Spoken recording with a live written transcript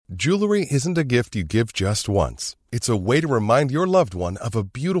Jewelry isn't a gift you give just once. It's a way to remind your loved one of a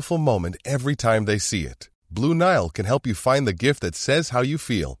beautiful moment every time they see it. Blue Nile can help you find the gift that says how you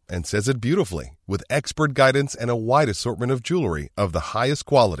feel and says it beautifully, with expert guidance and a wide assortment of jewelry of the highest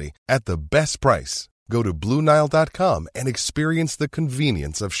quality at the best price. Go to BlueNile.com and experience the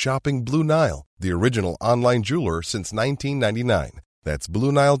convenience of shopping Blue Nile, the original online jeweler since 1999. That's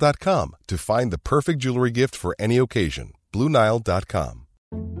BlueNile.com to find the perfect jewelry gift for any occasion. BlueNile.com.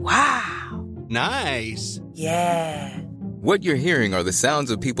 Wow. Nice. Yeah. What you're hearing are the sounds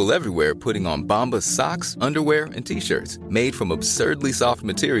of people everywhere putting on Bombas socks, underwear, and T-shirts made from absurdly soft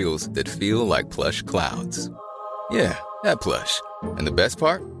materials that feel like plush clouds. Yeah, that plush. And the best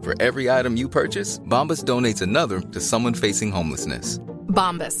part? For every item you purchase, Bombas donates another to someone facing homelessness.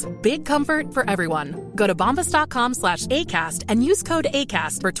 Bombas. Big comfort for everyone. Go to bombas.com/ACAST and use code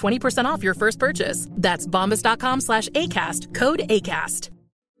ACAST for 20% off your first purchase. That's bombas.com/ACAST. Code ACAST.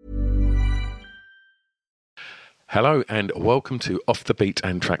 Hello and welcome to Off the Beat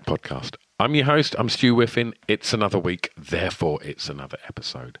and Track podcast. I'm your host, I'm Stu Whiffin. It's another week, therefore it's another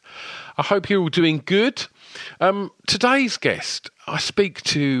episode. I hope you're all doing good. Today's guest, I speak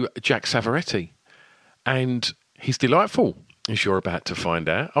to Jack Savoretti, and he's delightful, as you're about to find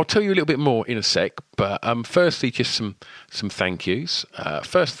out. I'll tell you a little bit more in a sec, but firstly, just some thank yous.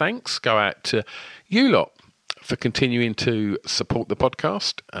 First thanks go out to you lot for continuing to support the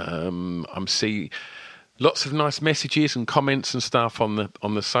podcast. I'm seeing lots of nice messages and comments and stuff on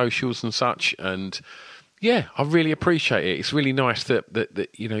the socials and such, and yeah, I really appreciate it. It's really nice that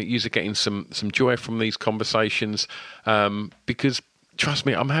you know you're getting some joy from these conversations, because trust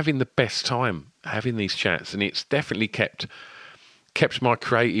me, I'm having the best time having these chats, and it's definitely kept my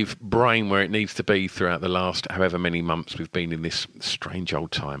creative brain where it needs to be throughout the last however many months we've been in this strange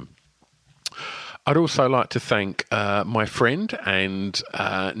old time. I'd also like to thank my friend and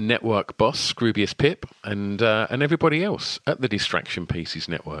network boss, Scroobius Pip, and everybody else at the Distraction Pieces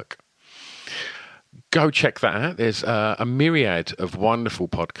Network. Go check that out. There's a myriad of wonderful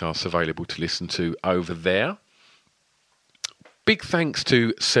podcasts available to listen to over there. Big thanks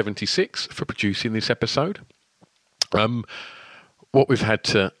to 76 for producing this episode. What we've had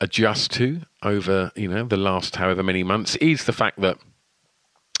to adjust to over the last however many months is the fact that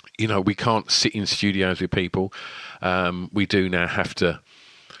we can't sit in studios with people. We do now have to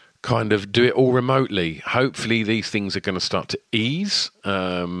kind of do it all remotely. Hopefully these things are going to start to ease.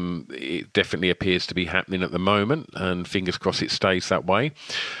 It definitely appears to be happening at the moment, and fingers crossed it stays that way.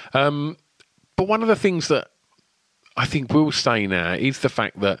 But one of the things that I think will stay now is the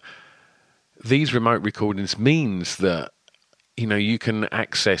fact that these remote recordings means that, you can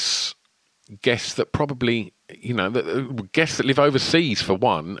access guests that probably, guests that live overseas for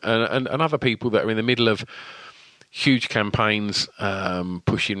one, and other people that are in the middle of huge campaigns,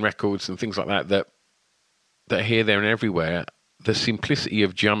 pushing records and things like that are here, there and everywhere. The simplicity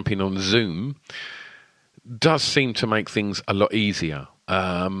of jumping on Zoom does seem to make things a lot easier.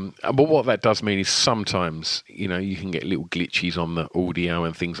 But what that does mean is sometimes, you can get little glitches on the audio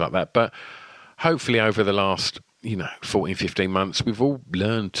and things like that. But hopefully over the last, 14, 15 months, we've all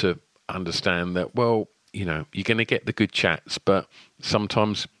learned to understand that, well, you're going to get the good chats, but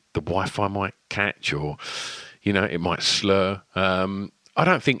sometimes the Wi-Fi might catch, or, it might slur. I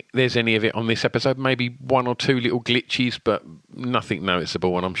don't think there's any of it on this episode, maybe one or two little glitches, but nothing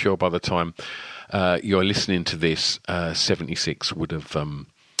noticeable. And I'm sure by the time you're listening to this, 76 would have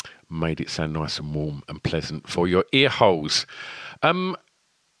made it sound nice and warm and pleasant for your ear holes.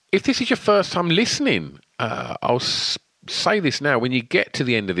 If this is your first time listening, I'll say this now. When you get to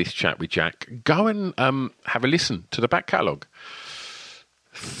the end of this chat with Jack, go and have a listen to the back catalogue.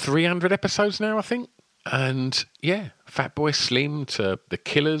 300 episodes now, I think. And yeah, Fatboy Slim to The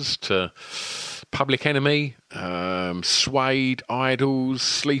Killers to Public Enemy, Suede, Idols,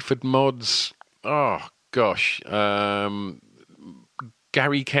 Sleaford Mods. Oh, gosh.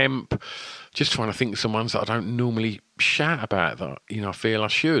 Gary Kemp. Just trying to think of some ones that I don't normally shout about that, I feel I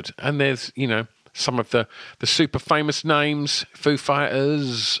should. And there's, some of the super famous names, Foo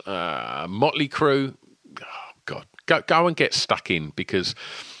Fighters, Motley Crue. Oh, God. Go and get stuck in, because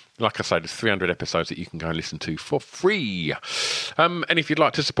like I say, there's 300 episodes that you can go and listen to for free. And if you'd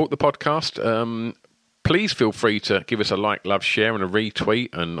like to support the podcast, please feel free to give us a like, love, share, and a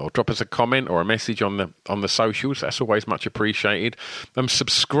retweet, or drop us a comment or a message on the socials. That's always much appreciated.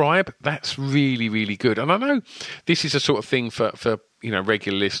 Subscribe. That's really, really good. And I know this is a sort of thing for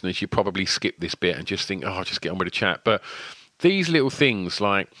regular listeners. You probably skip this bit and just think, I'll just get on with the chat. But these little things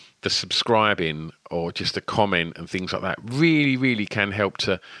like the subscribing or just a comment and things like that really, really can help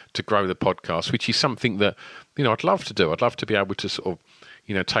to grow the podcast, which is something that, I'd love to do. I'd love to be able to sort of,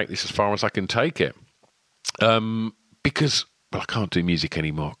 take this as far as I can take it. Because, well, I can't do music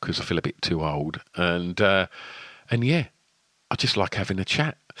anymore because I feel a bit too old. And yeah, I just like having a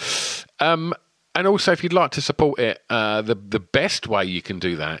chat. And also, if you'd like to support it, the best way you can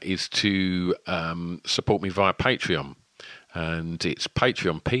do that is to support me via Patreon. And it's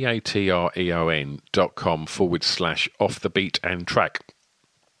Patreon, patreon.com/offthebeatandtrack.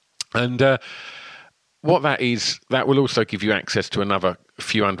 And what that is, that will also give you access to another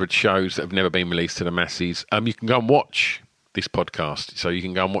few hundred shows that have never been released to the masses. You can go and watch this podcast, so you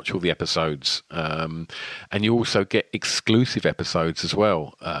can go and watch all the episodes, and you also get exclusive episodes as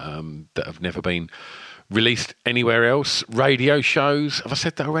well that have never been released anywhere else. Radio shows, have I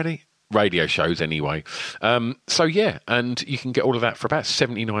said that already? Radio shows anyway. So yeah, and you can get all of that for about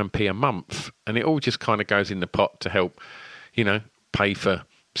 79p a month, and it all just kind of goes in the pot to help, pay for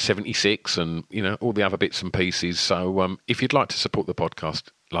 76 and all the other bits and pieces. So if you'd like to support the podcast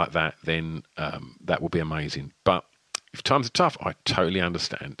like that, then that will be amazing. But if times are tough, I totally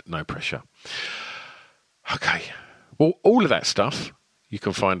understand. No pressure. Okay, well, all of that stuff you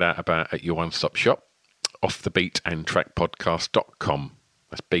can find out about at your one-stop shop, offthebeatandtrackpodcast.com.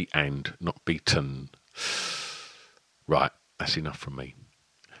 That's beat and, not beaten. Right, that's enough from me.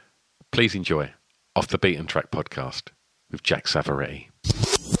 Please enjoy Off the Beaten Track podcast with Jack Savoretti.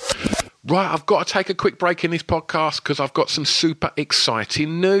 Right, I've got to take a quick break in this podcast because I've got some super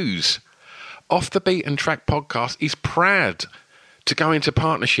exciting news. Off the Beaten Track podcast is proud to go into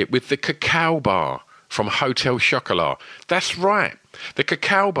partnership with the Cacao Bar from Hotel Chocolat. That's right. The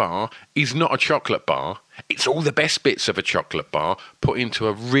Cacao Bar is not a chocolate bar. It's all the best bits of a chocolate bar put into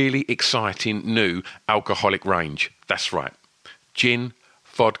a really exciting new alcoholic range. That's right. Gin,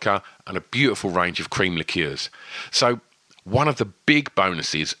 vodka, and a beautiful range of cream liqueurs. So one of the big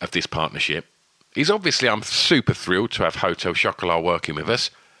bonuses of this partnership is obviously I'm super thrilled to have Hotel Chocolat working with us,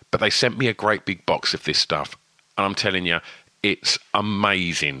 but they sent me a great big box of this stuff. And I'm telling you, it's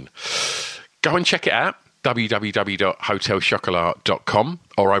amazing. Go and check it out. www.hotelchocolat.com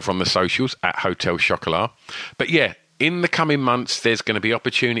or over on the socials at Hotel Chocolat. But yeah, in the coming months, there's going to be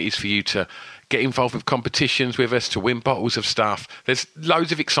opportunities for you to get involved with competitions with us, to win bottles of stuff. There's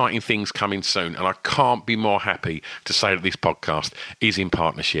loads of exciting things coming soon, and I can't be more happy to say that this podcast is in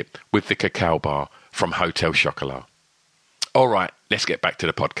partnership with the Cacao Bar from Hotel Chocolat. All right, let's get back to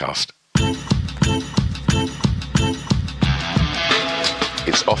the podcast.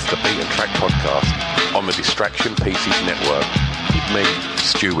 It's Off the Beaten Track podcast on the Distraction Pieces Network with me,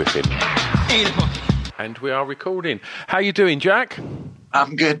 Stu Whiffen. And we are recording. How you doing, Jack?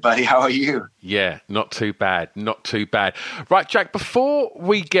 I'm good, buddy. How are you? Yeah, not too bad. Not too bad. Right, Jack, before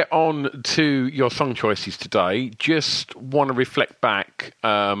we get on to your song choices today, just want to reflect back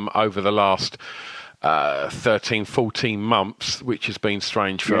over the last 13, 14 months, which has been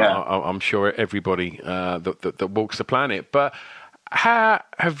strange for, I'm sure, everybody that walks the planet. But how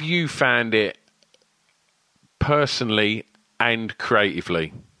have you found it personally and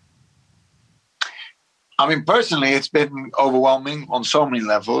creatively? I mean, personally, it's been overwhelming on so many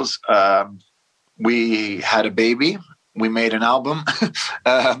levels. We had a baby. We made an album.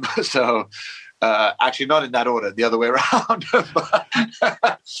 So actually not in that order, the other way around.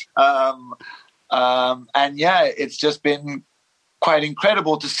 And yeah, it's just been quite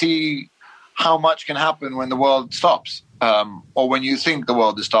incredible to see how much can happen when the world stops. Or when you think the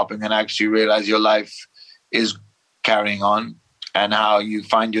world is stopping and actually realize your life is carrying on, and how you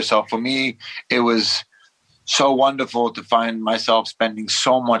find yourself. For me, it was so wonderful to find myself spending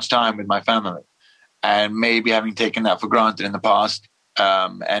so much time with my family, and maybe having taken that for granted in the past,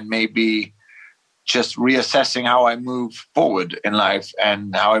 and maybe just reassessing how I move forward in life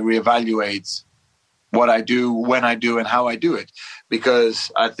and how I reevaluate what I do, when I do, and how I do it. Because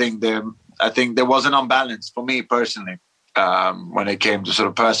I think there was an imbalance for me personally. When it came to sort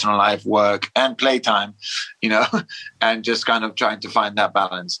of personal life, work, and playtime, and just kind of trying to find that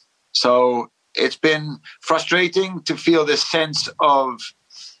balance. So it's been frustrating to feel this sense of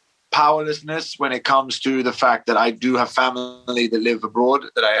powerlessness when it comes to the fact that I do have family that live abroad,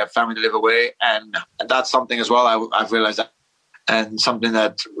 that I have family that live away. And that's something as well I've realized that, and something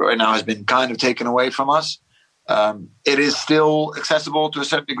that right now has been kind of taken away from us. It is still accessible to a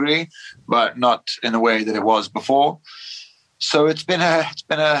certain degree, but not in the way that it was before. So it's been a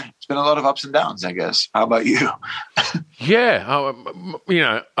lot of ups and downs, I guess. How about you? Yeah,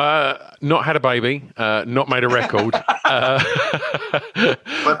 not had a baby, not made a record,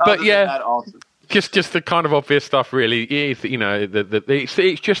 but yeah, Just the kind of obvious stuff, really. Is, you know,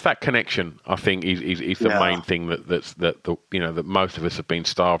 it's just that connection. I think is the main thing that most of us have been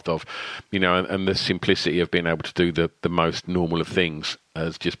starved of, you know, and the simplicity of being able to do the most normal of things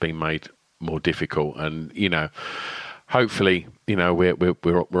has just been made more difficult. And you know, hopefully, you know,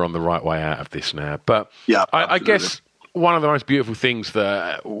 we're on the right way out of this now. But I guess one of the most beautiful things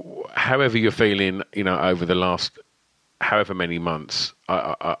that, however you're feeling, you know, over the last however many months,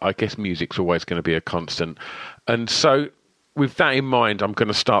 I guess music's always going to be a constant. And so with that in mind, I'm going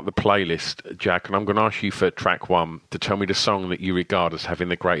to start the playlist, Jack, and I'm going to ask you for track 1 to tell me the song that you regard as having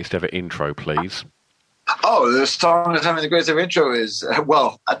the greatest ever intro, please. Oh, the song that's having the greatest ever intro is,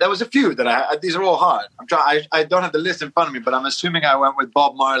 there was a few that these are all hard. I don't have the list in front of me, but I'm assuming I went with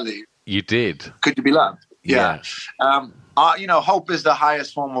Bob Marley. You did. Could You Be Loved? Yeah. You know, hope is the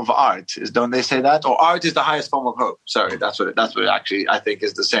highest form of art. Don't they say that? Or art is the highest form of hope. Sorry, that's what it actually I think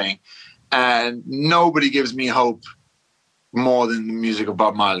is the saying. And nobody gives me hope more than the music of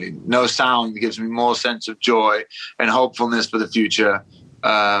Bob Marley. No sound gives me more sense of joy and hopefulness for the future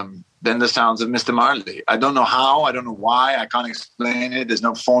than the sounds of Mr. Marley. I don't know how. I don't know why. I can't explain it. There's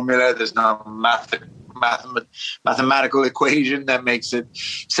no formula. There's no mathematical equation that makes it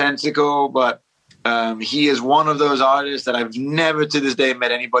sensical, but he is one of those artists that I've never to this day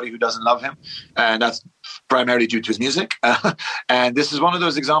met anybody who doesn't love him. And that's primarily due to his music. And this is one of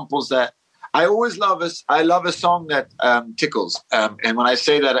those examples that I always love. I love a song that tickles. And when I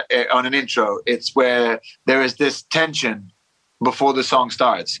say that on an intro, it's where there is this tension before the song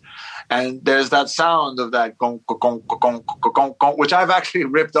starts. And there's that sound of that gong, gong, gong, gong, gong, gong, which I've actually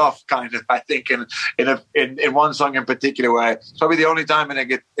ripped off kind of, I think, in one song in particular, where it's probably the only time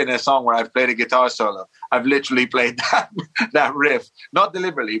in a song where I've played a guitar solo. I've literally played that riff, not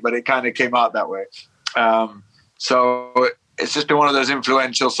deliberately, but it kind of came out that way. So it's just been one of those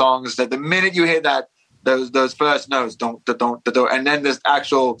influential songs that the minute you hear that, those first notes, don't, and then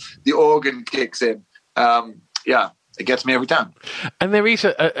the organ kicks in. It gets me every time. And there is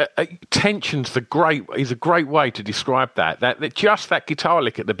a tension's a great way to describe that. That just that guitar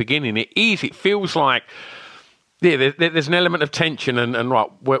lick at the beginning, it feels like there's an element of tension and right,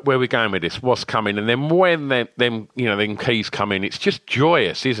 where we're going with this, what's coming, and then when them keys come in, it's just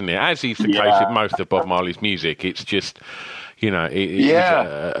joyous, isn't it? As is the case with most of Bob Marley's music, it's just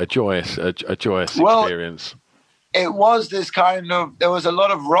it's a joyous experience. It was this kind of, there was a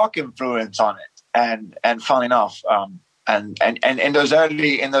lot of rock influence on it. And fun enough, and in those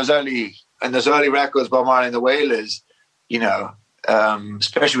early records, Bob Marley and the Wailers,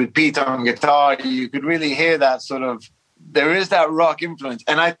 especially with Pete on guitar, you could really hear that sort of, there is that rock influence,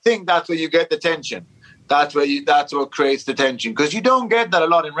 and I think that's where you get the tension. That's what creates the tension, because you don't get that a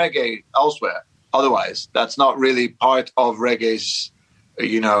lot in reggae elsewhere. Otherwise, that's not really part of reggae's,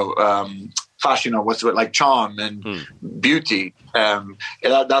 fashion, or what's it like, charm and beauty.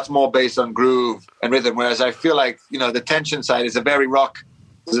 That's more based on groove and rhythm. Whereas I feel like the tension side is a very rock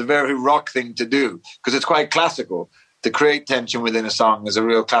thing to do, because it's quite classical. To create tension within a song is a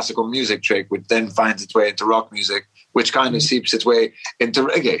real classical music trick, which then finds its way into rock music, which kind of seeps its way into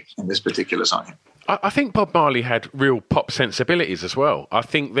reggae in this particular song. I think Bob Marley had real pop sensibilities as well. I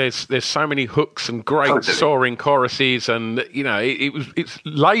think there's so many hooks and great soaring choruses, and it's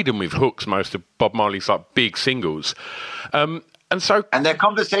laden with hooks. Most of Bob Marley's big singles, and they're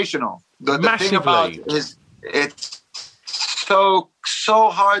conversational. The thing about it is it's so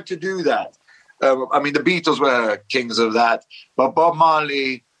hard to do that. The Beatles were kings of that, but Bob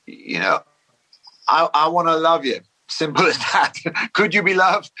Marley, I want to love you. Simple as that. Could you be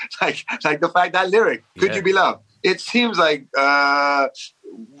loved? Like the fact, that lyric, could you be loved? It seems like, but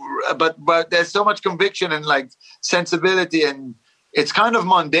there's so much conviction and sensibility, and it's kind of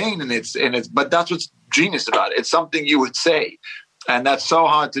mundane in its, but that's what's genius about it. It's something you would say, and that's so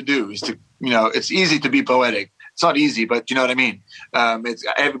hard to do. Is to, it's easy to be poetic. It's not easy, but you know what I mean?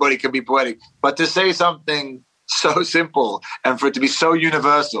 Everybody can be poetic, but to say something so simple and for it to be so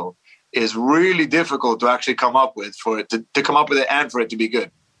universal is really difficult to actually come up with, for it to come up with it and for it to be good.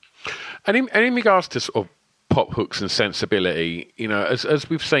 And in regards to sort of pop hooks and sensibility, as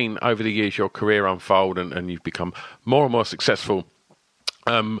we've seen over the years, your career unfold and you've become more and more successful,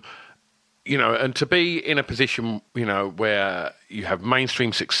 and to be in a position, where you have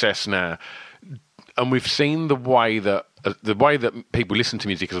mainstream success now, and we've seen the way that people listen to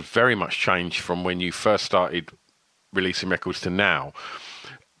music has very much changed from when you first started releasing records to now.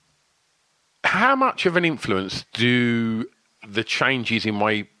 How much of an influence do the changes in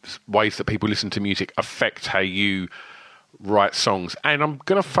ways that people listen to music affect how you write songs? And I'm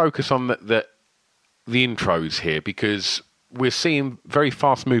going to focus on the intros here, because we're seeing very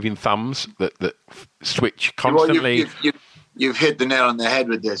fast-moving thumbs that switch constantly. Well, you've hit the nail on the head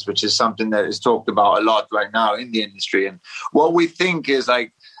with this, which is something that is talked about a lot right now in the industry. And what we think is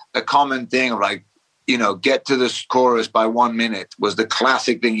like a common thing of like, get to the chorus by 1 minute was the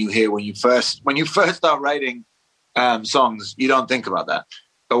classic thing you hear when you first start writing songs. You don't think about that.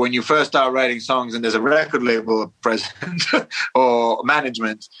 But when you first start writing songs and there's a record label present or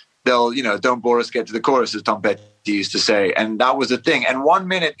management, they'll, don't bore us, get to the chorus, as Tom Petty used to say. And that was the thing. And 1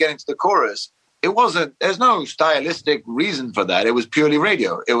 minute getting to the chorus, there's no stylistic reason for that. It was purely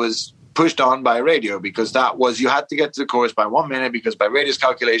radio. It was pushed on by radio because you had to get to the chorus by 1 minute because by radio's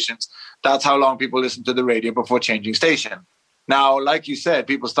calculations, that's how long people listen to the radio before changing station. Now, like you said,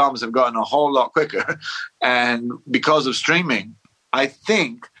 people's thumbs have gotten a whole lot quicker. And because of streaming, I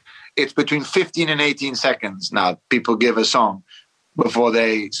think it's between 15 and 18 seconds now people give a song before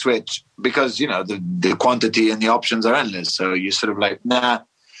they switch because, the quantity and the options are endless. So you're sort of like, nah.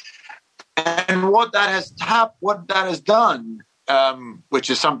 And what that has done, which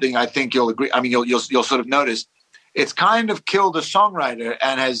is something I think you'll agree. I mean, you'll sort of notice it's kind of killed the songwriter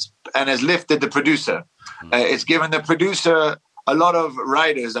and has lifted the producer. It's given the producer a lot of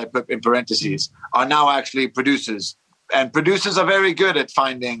writers, I put in parentheses, are now actually producers. And producers are very good at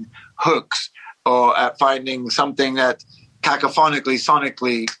finding hooks or at finding something that cacophonically,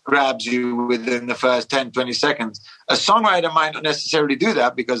 sonically grabs you within the first 10, 20 seconds. A songwriter might not necessarily do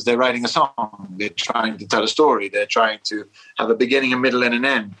that because they're writing a song. They're trying to tell a story. They're trying to have a beginning, a middle, and an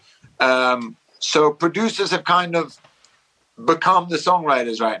end. So producers have kind of become the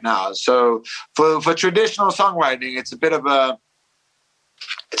songwriters right now. So for traditional songwriting, it's a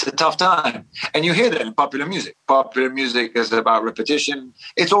tough time. And you hear that in popular music. Popular music is about repetition.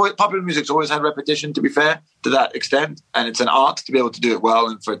 Popular music's always had repetition, to be fair, to that extent. And it's an art to be able to do it well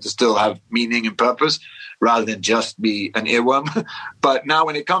and for it to still have meaning and purpose rather than just be an earworm. But now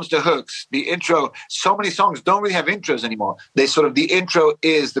when it comes to hooks, the intro, so many songs don't really have intros anymore. The intro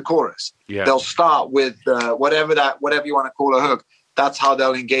is the chorus. Yeah. They'll start with whatever you want to call a hook. That's how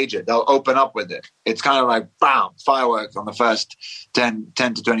they'll engage it. They'll open up with it. It's kind of like, bam, fireworks on the first 10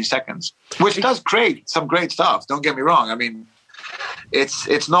 to 20 seconds, which does create some great stuff. Don't get me wrong. I mean,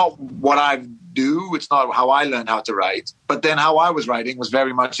 it's not what I do. It's not how I learned how to write. But then how I was writing was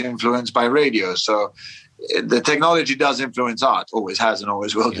very much influenced by radio. So the technology does influence art, always has and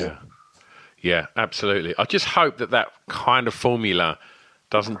always will do. Yeah, absolutely. I just hope that kind of formula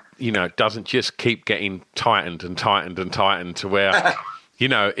doesn't just keep getting tightened and tightened and tightened to where,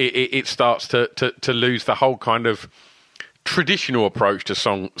 it starts to lose the whole kind of traditional approach to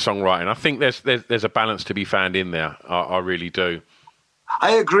songwriting. I think there's a balance to be found in there. I really do.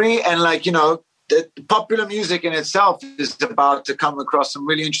 I agree. And the popular music in itself is about to come across some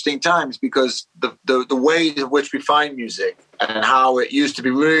really interesting times because the way in which we find music and how it used to be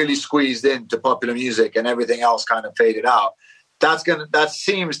really squeezed into popular music and everything else kind of faded out. That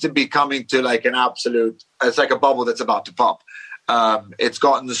seems to be coming to like an absolute, it's like a bubble that's about to pop. It's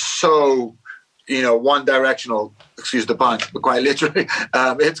gotten so, one directional, excuse the pun, but quite literally,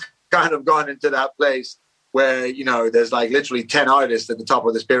 it's kind of gone into that place where, there's like literally 10 artists at the top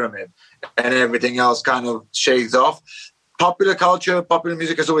of this pyramid and everything else kind of shades off. Popular culture, popular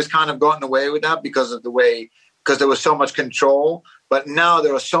music has always kind of gotten away with that because there was so much control. But now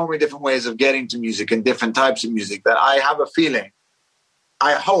there are so many different ways of getting to music and different types of music that I have a feeling,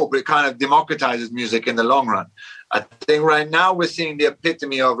 I hope it kind of democratizes music in the long run. I think right now we're seeing the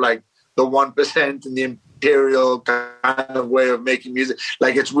epitome of like the 1% and the imperial kind of way of making music.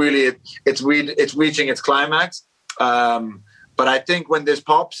 Like it's reaching its climax. But I think when this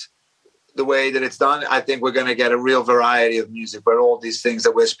pops, the way that it's done, I think we're going to get a real variety of music where all these things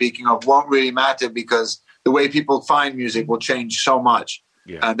that we're speaking of won't really matter because the way people find music will change so much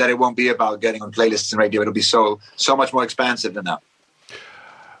that it won't be about getting on playlists and radio. It'll be so much more expansive than that.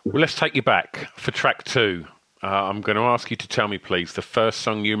 Well, let's take you back for track 2. I'm going to ask you to tell me, please, the first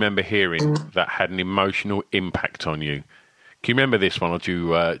song you remember hearing that had an emotional impact on you. Can you remember this one, or do you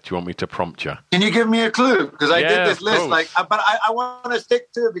want me to prompt you? Can you give me a clue? Because I did this list, but I want to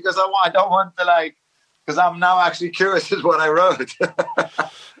stick to it because I don't want to because I'm now actually curious as what I wrote.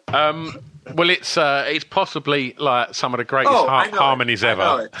 Well, it's possibly like some of the greatest harmonies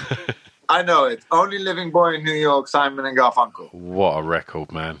ever. I know it. Only Living Boy in New York, Simon and Garfunkel. What a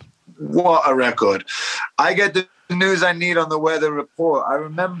record, man. What a record. I get the news I need on the weather report. I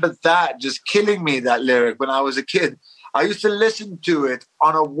remember that just killing me, that lyric, when I was a kid. I used to listen to it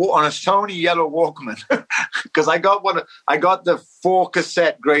on a Sony yellow Walkman because I got the 4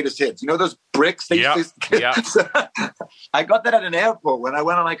 cassette greatest hits. You know those bricks? So I got that at an airport when I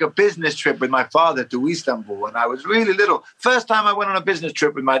went on like a business trip with my father to Istanbul when I was really little. First time I went on a business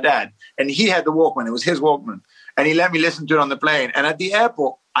trip with my dad, and he had the Walkman. It was his Walkman, and he let me listen to it on the plane. And at the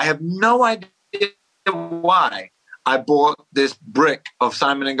airport, I have no idea why I bought this brick of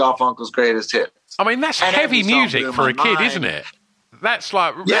Simon and Garfunkel's greatest hits. I mean, that's heavy music for a kid, isn't it? That's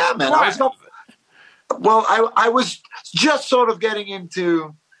like... Yeah, man. I was just sort of getting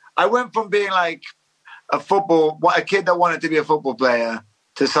into... I went from being like a kid that wanted to be a football player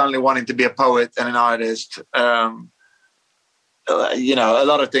to suddenly wanting to be a poet and an artist. A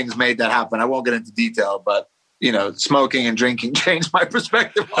lot of things made that happen. I won't get into detail, but, smoking and drinking changed my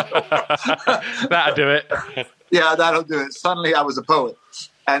perspective on the world. That'll do it. Yeah, that'll do it. Suddenly I was a poet.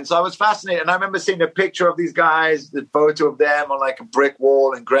 And so I was fascinated. And I remember seeing a picture of these guys, the photo of them on like a brick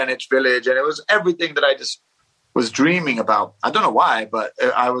wall in Greenwich Village. And it was everything that I just was dreaming about. I don't know why, but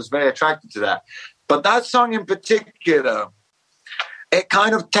I was very attracted to that. But that song in particular, it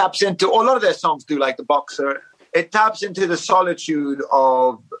kind of taps into, a lot of their songs do, like The Boxer. It taps into the solitude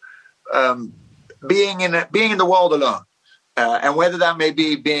of being in the world alone. And whether that may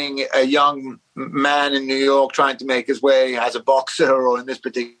be being a young man in New York trying to make his way as a boxer, or in this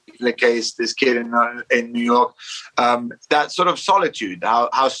particular case, this kid in New York, that sort of solitude,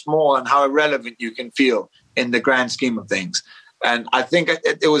 how small and how irrelevant you can feel in the grand scheme of things. And I think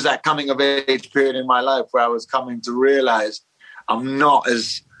it was that coming of age period in my life where I was coming to realize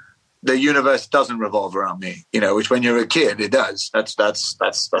the universe doesn't revolve around me, which when you're a kid, it does. That's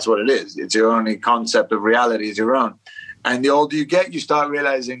what it is. It's your only concept of reality is your own. And the older you get, you start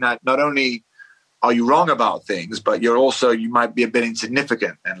realizing that not only are you wrong about things, but you might be a bit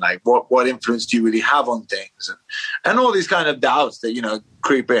insignificant. And like, what influence do you really have on things? And all these kind of doubts that,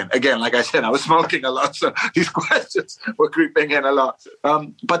 creep in. Again, like I said, I was smoking a lot, so these questions were creeping in a lot.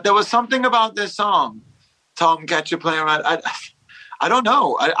 But there was something about this song, Tom Catcher Playing Around. I don't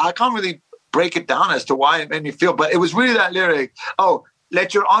know. I can't really break it down as to why it made me feel, but it was really that lyric,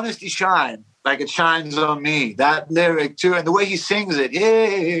 let your honesty shine like it shines on me. That lyric too, and the way he sings it,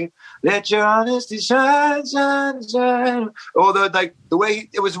 yeah, let your honesty shine, shine, shine. Although, like the way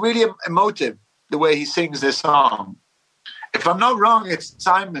it was really emotive, the way he sings this song. If I'm not wrong, it's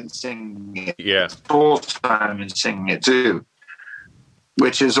Simon singing it. Yeah, it's Paul Simon singing it too.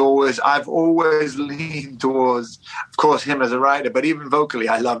 Which is I've always leaned towards, of course, him as a writer, but even vocally,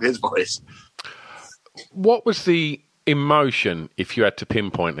 I love his voice. What was the emotion, if you had to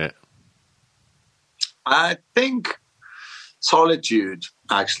pinpoint it? I think solitude,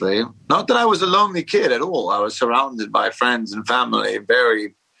 actually. Not that I was a lonely kid at all. I was surrounded by friends and family.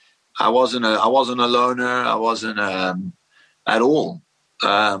 I wasn't a loner. I wasn't at all.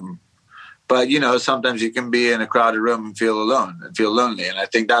 But, sometimes you can be in a crowded room and feel alone and feel lonely. And I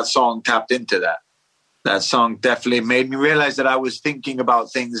think that song tapped into that. That song definitely made me realize that I was thinking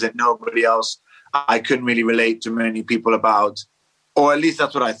about things that nobody else, I couldn't really relate to many people about. Or at least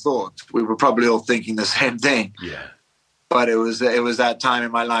that's what I thought. We were probably all thinking the same thing. Yeah. But it was that time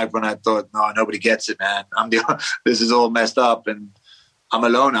in my life when I thought, no, nobody gets it, man. This is all messed up and I'm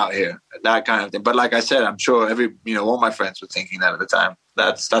alone out here. That kind of thing. But like I said, I'm sure all my friends were thinking that at the time.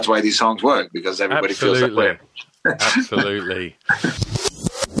 That's why these songs work, because everybody feels that way. Absolutely.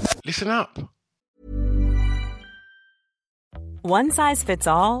 Listen up. One size fits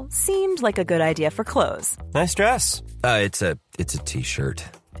all seemed like a good idea for clothes. Nice dress. It's a t-shirt.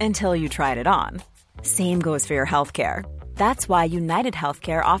 Until you tried it on. Same goes for your healthcare. That's why United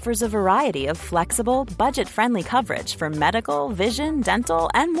Healthcare offers a variety of flexible, budget-friendly coverage for medical, vision,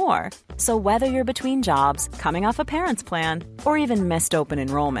 dental, and more. So whether you're between jobs, coming off a parent's plan, or even missed open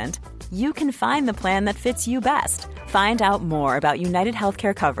enrollment, you can find the plan that fits you best. Find out more about United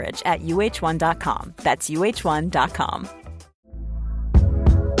Healthcare coverage at UH1.com. That's UH1.com.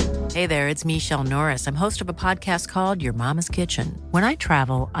 Hey there, it's Michelle Norris. I'm host of a podcast called Your Mama's Kitchen. When I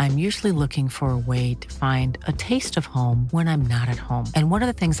travel, I'm usually looking for a way to find a taste of home when I'm not at home. And one of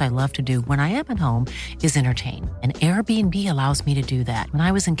the things I love to do when I am at home is entertain. And Airbnb allows me to do that. When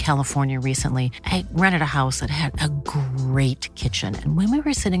I was in California recently, I rented a house that had a great kitchen. And when we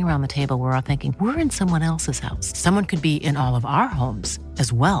were sitting around the table, we were all thinking, we're in someone else's house. Someone could be in all of our homes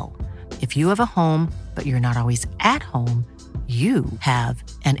as well. If you have a home, but you're not always at home, you have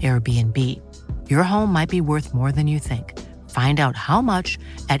an Airbnb. Your home might be worth more than you think. Find out how much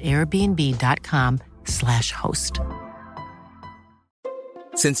at airbnb.com/host.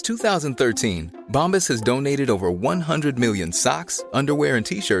 Since 2013, Bombas has donated over 100 million socks, underwear, and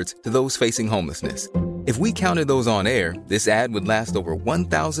T-shirts to those facing homelessness. If we counted those on air, this ad would last over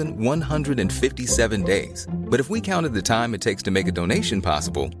 1,157 days. But if we counted the time it takes to make a donation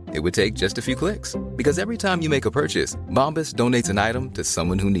possible, it would take just a few clicks. Because every time you make a purchase, Bombas donates an item to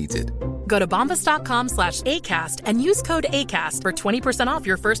someone who needs it. Go to bombas.com/ACAST and use code ACAST for 20% off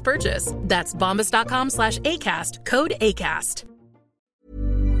your first purchase. That's bombas.com/ACAST, code ACAST.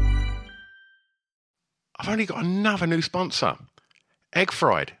 I've only got another new sponsor, Egg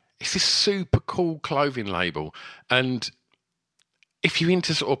Fried. It's this super cool clothing label. And if you're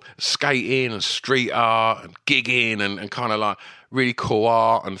into sort of skating and street art and gigging and kind of like really cool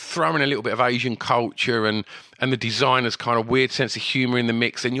art and throwing a little bit of Asian culture and the designer's kind of weird sense of humour in the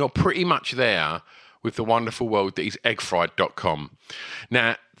mix, then you're pretty much there with the wonderful world that is eggfried.com.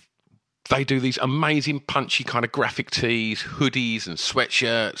 Now, they do these amazing punchy kind of graphic tees, hoodies and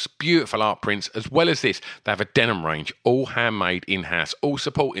sweatshirts, beautiful art prints. As well as this, they have a denim range, all handmade in-house, all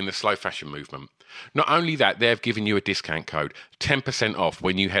supporting the slow fashion movement. Not only that, they've given you a discount code, 10% off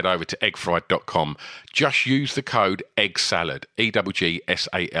when you head over to eggfried.com. Just use the code EGGSALAD,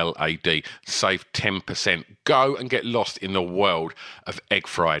 EGGSALAD, save 10%. Go and get lost in the world of Egg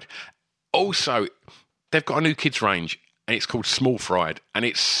Fried. Also, they've got a new kids range, and it's called Small Fried, and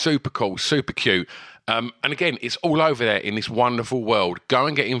it's super cool, super cute. And again, it's all over there in this wonderful world. Go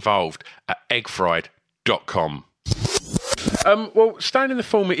and get involved at eggfried.com. Well, staying in the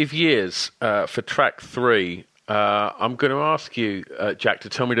formative years for track 3, I'm going to ask you, Jack, to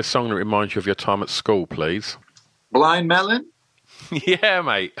tell me the song that reminds you of your time at school, please. Blind Melon? Yeah,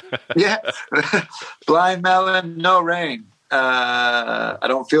 mate. Yeah. Blind Melon, No Rain. I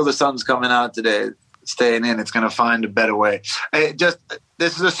don't feel the sun's coming out today. Staying in, it's going to find a better way. This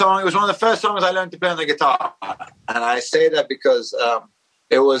is a song. It was one of the first songs I learned to play on the guitar, and I say that because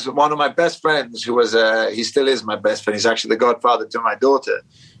it was one of my best friends who was he still is my best friend. He's actually the godfather to my daughter.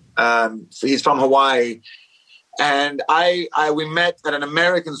 So he's from Hawaii, and we met at an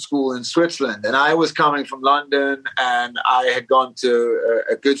American school in Switzerland, and I was coming from London, and I had gone to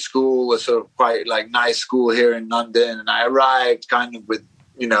a good school, a sort of quite like nice school here in London, and I arrived kind of with,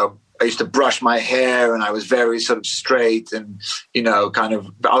 you know, I used to brush my hair, and I was very sort of straight and, you know, kind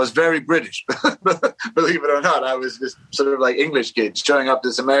of, I was very British, believe it or not. I was this sort of like English kid showing up to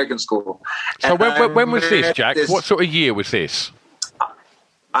this American school. So when was this, Jack? What sort of year was this?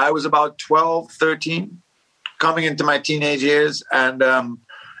 I was about 12, 13, coming into my teenage years.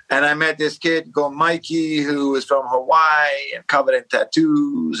 And I met this kid called Mikey, who was from Hawaii and covered in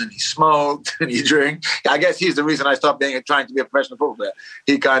tattoos, and he smoked and he drank. I guess he's the reason I stopped trying to be a professional football player.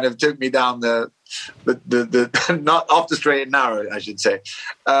 He kind of took me down the not off the straight and narrow, I should say.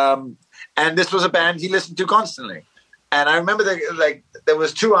 And this was a band he listened to constantly. And I remember there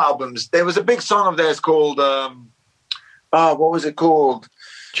was 2 albums. There was a big song of theirs called what was it called?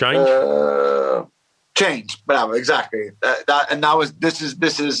 Change. Change, bravo, exactly.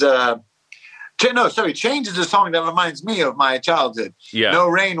 Change is a song that reminds me of my childhood. Yeah. No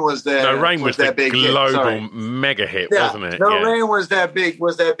Rain was their big global mega hit, wasn't it? Rain was their big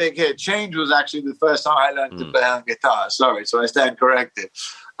hit. Change was actually the first song I learned to play on guitar. Sorry, so I stand corrected.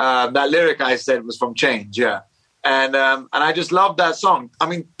 That lyric I said was from Change, yeah. And I just love that song. I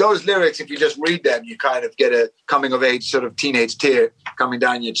mean, those lyrics, if you just read them, you kind of get a coming of age sort of teenage tear coming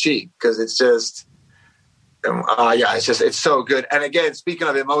down your cheek, because it's just it's so good. And again, speaking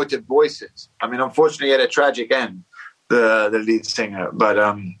of emotive voices, I mean, unfortunately, he had a tragic end, the lead singer, but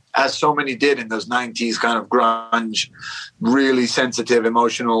as so many did in those 90s kind of grunge, really sensitive,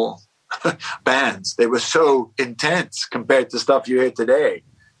 emotional bands. They were so intense compared to stuff you hear today.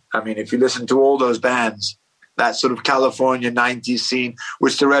 I mean, if you listen to all those bands, that sort of California 90s scene,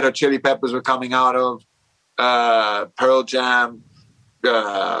 which the Red Hot Chili Peppers were coming out of, Pearl Jam,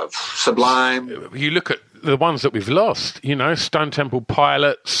 Sublime. You look at the ones that we've lost, you know, Stone Temple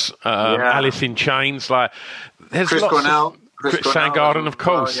Pilots, Alice in Chains, like there's Chris lots Cornell, Chris Soundgarden, of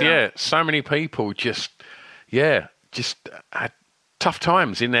course, so many people just had tough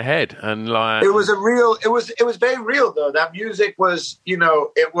times in their head, and like it was very real though. That music was, you know,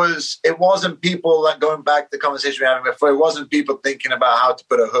 it wasn't people like going back to the conversation we were having before. It wasn't people thinking about how to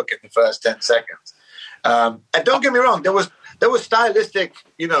put a hook in the first 10 seconds. And don't get me wrong, there was stylistic,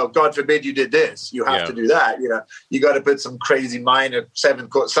 you know, God forbid you did this. You have to do that. You know, you got to put some crazy minor 7th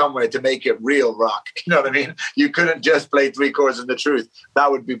chord somewhere to make it real rock. You know what I mean? You couldn't just play 3 chords in the truth.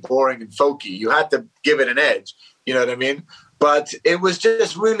 That would be boring and folky. You had to give it an edge. You know what I mean? But it was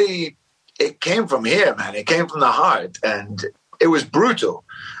just really, it came from here, man. It came from the heart, and it was brutal.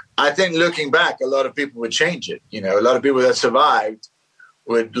 I think looking back, a lot of people would change it. You know, a lot of people that survived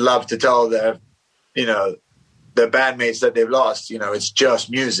would love to tell their, you know, the bandmates that they've lost, you know, it's just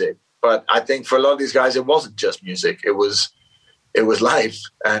music. But I think for a lot of these guys, it wasn't just music. It was life.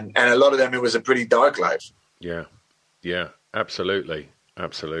 And a lot of them, it was a pretty dark life. Yeah. Yeah, absolutely.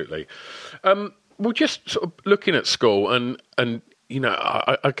 Absolutely. Well, just sort of looking at school and you know,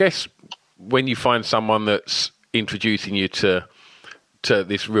 I guess when you find someone that's introducing you to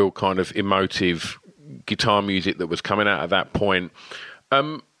this real kind of emotive guitar music that was coming out at that point,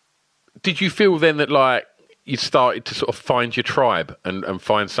 did you feel then that like you started to sort of find your tribe and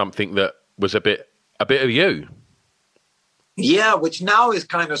find something that was a bit of you? Yeah, which now is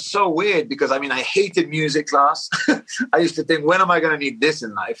kind of so weird because, I mean, I hated music class. I used to think, when am I going to need this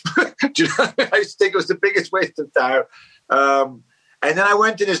in life? Do you know? I used to think it was the biggest waste of time. And then I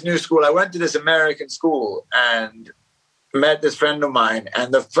went to this new school. I went to this American school and met this friend of mine.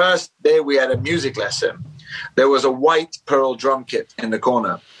 And the first day we had a music lesson, there was a white pearl drum kit in the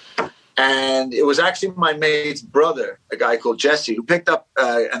corner. And it was actually my mate's brother, a guy called Jesse, who picked up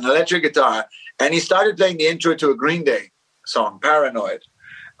an electric guitar. And he started playing the intro to a Green Day song, Paranoid.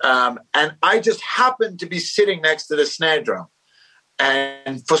 And I just happened to be sitting next to the snare drum.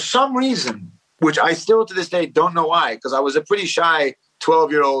 And for some reason, which I still to this day don't know why, because I was a pretty shy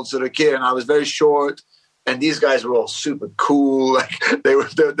 12-year-old sort of kid and I was very short. And these guys were all super cool. Like there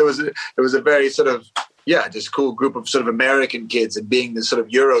was a very sort of, just cool group of sort of American kids. And being this sort of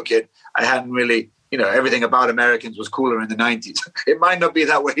Euro kid, I hadn't really, everything about Americans was cooler in the 90s. It might not be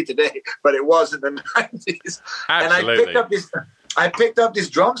that way today, but it was in the 90s. Absolutely. And I picked up these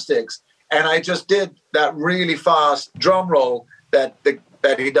drumsticks and I just did that really fast drum roll that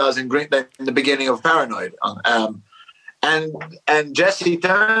he does in the beginning of Paranoid. And Jesse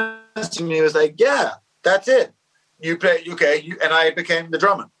turns to me and was like, yeah, that's it. You play, okay. And I became the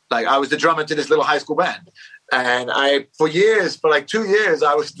drummer. Like I was the drummer to this little high school band. And for like 2 years,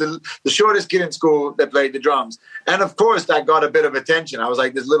 I was the shortest kid in school that played the drums. And of course, that got a bit of attention. I was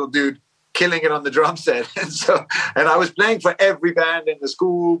like this little dude killing it on the drum set. And I was playing for every band in the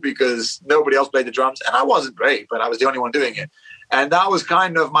school because nobody else played the drums. And I wasn't great, but I was the only one doing it. And that was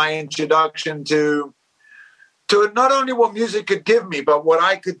kind of my introduction to not only what music could give me, but what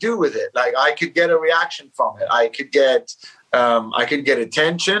I could do with it. Like I could get a reaction from it. I could get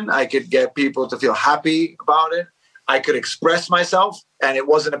attention. I could get people to feel happy about it. I could express myself. And it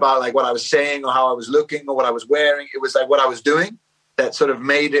wasn't about like what I was saying or how I was looking or what I was wearing. It was like what I was doing that sort of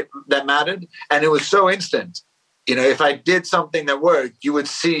that mattered. And it was so instant. If I did something that worked, you would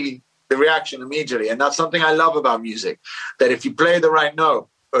see the reaction immediately. And that's something I love about music, that if you play the right note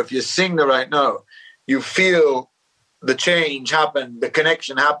or if you sing the right note, you feel the change happen, the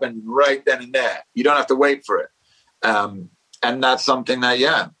connection happen right then and there. You don't have to wait for it. And that's something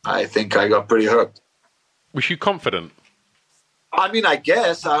that, I think I got pretty hooked. Was you confident? I mean, I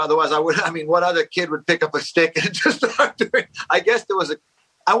guess. Otherwise, what other kid would pick up a stick and just start doing? I guess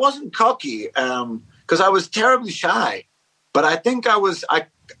I wasn't cocky because I was terribly shy. But I think I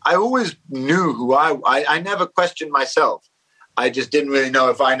always knew who I never questioned myself. I just didn't really know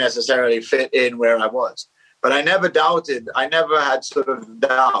if I necessarily fit in where I was. But I never doubted. I never had sort of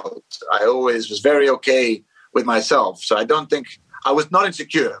doubt. I always was very okay with myself. So I don't think I was not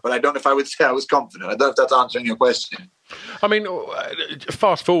insecure, but I don't know if I would say I was confident. I don't know if that's answering your question. I mean,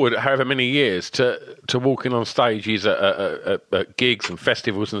 fast forward however many years to walking on stages at gigs and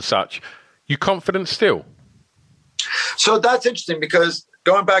festivals and such. You confident still? So that's interesting because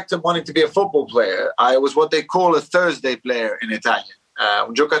going back to wanting to be a football player, I was what they call a Thursday player in Italian.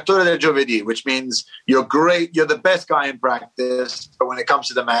 Un giocatore del giovedì, which means you're great, you're the best guy in practice, but when it comes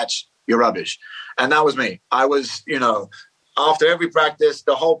to the match, you're rubbish. And that was me. I was, after every practice,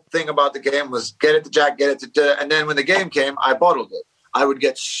 the whole thing about the game was get it to Jack, get it to... And then when the game came, I bottled it. I would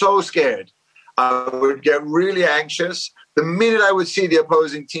get so scared. I would get really anxious. The minute I would see the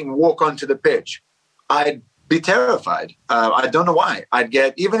opposing team walk onto the pitch, I'd be terrified. I don't know why.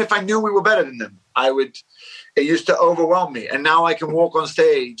 Even if I knew we were better than them, it used to overwhelm me. And now I can walk on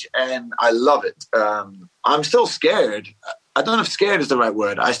stage and I love it. I'm still scared. I don't know if scared is the right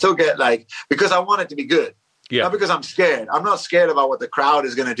word. I still get because I want it to be good. Yeah. Not because I'm scared. I'm not scared about what the crowd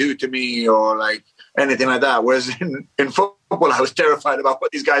is going to do to me or anything like that. Whereas in football, I was terrified about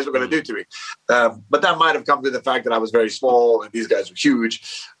what these guys were going to do to me. But that might have come with the fact that I was very small and these guys were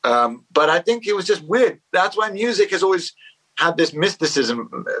huge. But I think it was just weird. That's why music has always had this mysticism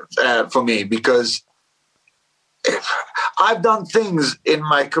for me, because I've done things in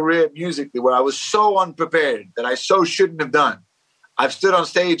my career musically where I was so unprepared that I so shouldn't have done. I've stood on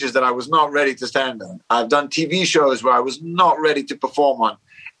stages that I was not ready to stand on. I've done TV shows where I was not ready to perform on.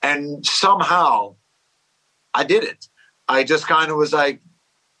 And somehow I did it. I just kind of was like,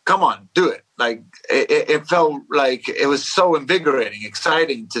 come on, do it. Like it felt like it was so invigorating,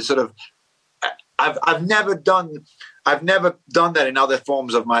 exciting to sort of. I've never done that in other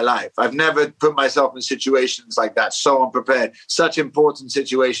forms of my life. I've never put myself in situations like that, so unprepared, such important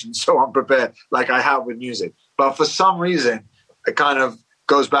situations, so unprepared, like I have with music. But for some reason, it kind of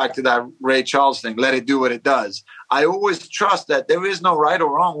goes back to that Ray Charles thing, let it do what it does. I always trust that there is no right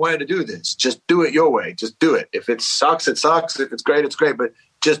or wrong way to do this. Just do it your way. Just do it. If it sucks, it sucks. If it's great, it's great. But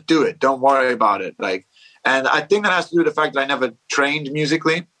just do it. Don't worry about it. And I think that has to do with the fact that I never trained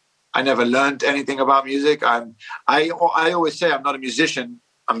musically. I never learned anything about music. I always say I'm not a musician.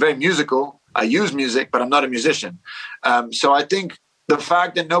 I'm very musical. I use music, but I'm not a musician. So I think the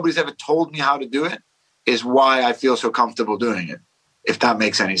fact that nobody's ever told me how to do it is why I feel so comfortable doing it, if that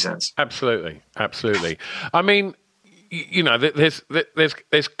makes any sense. Absolutely. I mean,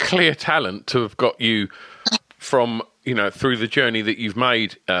 there's clear talent to have got you from, through the journey that you've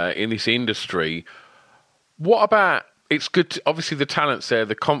made in this industry. What about, it's good, obviously the talent's there,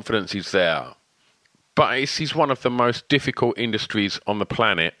 the confidence is there, but it's one of the most difficult industries on the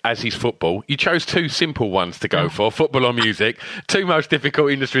planet, as is football. You chose two simple ones to go for, football or music, two most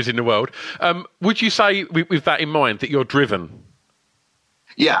difficult industries in the world. Would you say, with that in mind, that you're driven?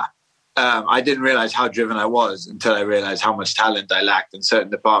 Yeah. I didn't realize how driven I was until I realized how much talent I lacked in certain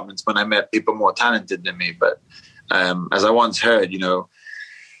departments when I met people more talented than me. But as I once heard,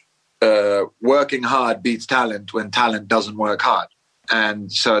 working hard beats talent when talent doesn't work hard.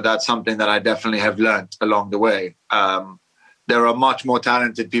 And so that's something that I definitely have learned along the way. There are much more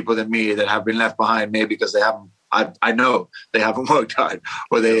talented people than me that have been left behind, maybe because they haven't, I know they haven't worked hard,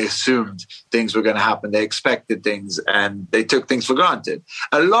 or they assumed things were going to happen. They expected things and they took things for granted.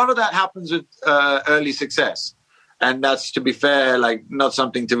 A lot of that happens with early success. And that's, to be fair, not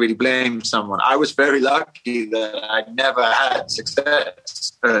something to really blame someone. I was very lucky that I never had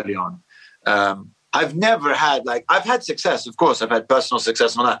success early on. I've never had, I've had success, of course. I've had personal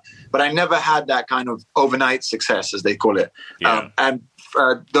success and all that. But I never had that kind of overnight success, as they call it. Yeah.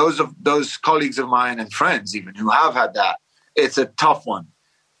 Those colleagues of mine and friends even who have had that, it's a tough one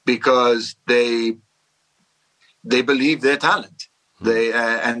because they believe their talent. They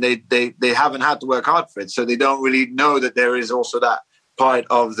haven't had to work hard for it, so they don't really know that there is also that part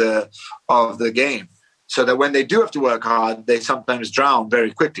of the game. So that when they do have to work hard, they sometimes drown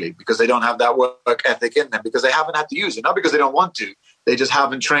very quickly because they don't have that work ethic in them, because they haven't had to use it, not because they don't want to. They just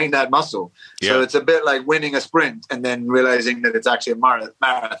haven't trained that muscle. Yeah. So it's a bit like winning a sprint and then realizing that it's actually a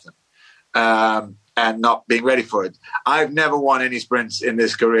marathon and not being ready for it. I've never won any sprints in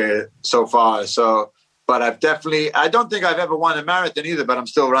this career so far. But I don't think I've ever won a marathon either, but I'm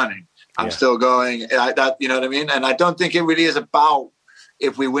still running. I'm still going. You know what I mean? And I don't think it really is about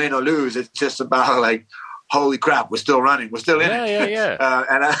if we win or lose. It's just about holy crap, we're still running. We're still in it. Yeah.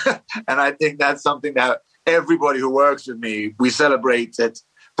 And I think that's something that everybody who works with me, we celebrate it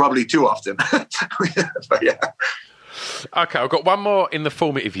probably too often. But yeah. Okay, I've got one more in the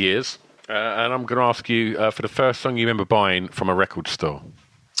formative years. And I'm going to ask you for the first song you remember buying from a record store.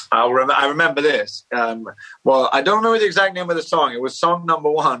 I remember this. Well, I don't remember the exact name of the song. It was song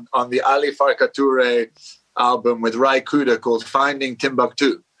number 1 on the Ali Farka Touré album with Rai Kuda called Finding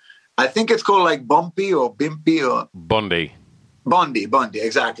Timbuktu. I think it's called Bumpy or Bimpy or... Bondi,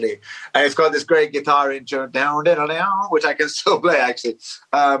 exactly. And it's got this great guitar intro, down, which I can still play, actually.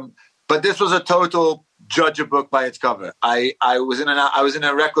 But this was a total judge a book by its cover. I was in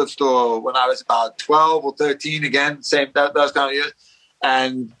a record store when I was about 12 or 13, again, those kind of years.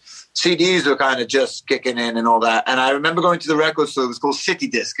 And CDs were kind of just kicking in and all that. And I remember going to the record store. It was called City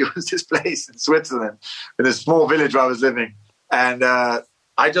Disc. It was this place in Switzerland, in a small village where I was living. And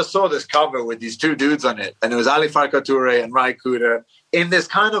I just saw this cover with these two dudes on it. And it was Ali Farka Touré and Rai Kuda in this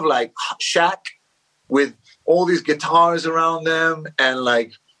kind of shack with all these guitars around them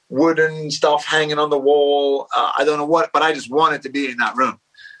and wooden stuff hanging on the wall. I don't know what, but I just wanted to be in that room.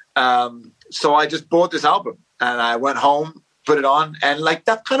 So I just bought this album and I went home, put it on, and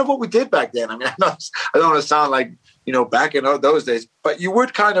that's kind of what we did back then. I mean, I don't want to sound back in those days, but you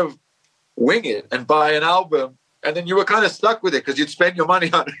would kind of wing it and buy an album, and then you were kind of stuck with it because you'd spend your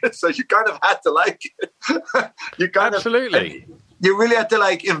money on it, so you kind of had to like it. Absolutely. You really had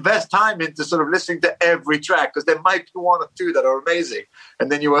to invest time into sort of listening to every track because there might be one or two that are amazing,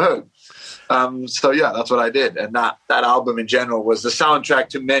 and then you were hooked. So yeah, that's what I did, and that album in general was the soundtrack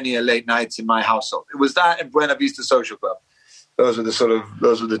to many a late nights in my household. It was that and Buena Vista Social Club. Those were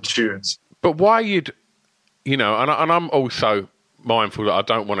the tunes. But why and I'm also mindful that I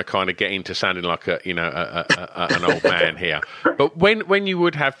don't want to kind of get into sounding like an old man here. But when you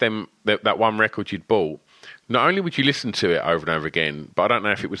would have that one record you'd bought, not only would you listen to it over and over again, but I don't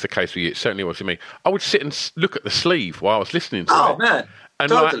know if it was the case with you, it certainly was for me, I would sit and look at the sleeve while I was listening to it. Oh, man. And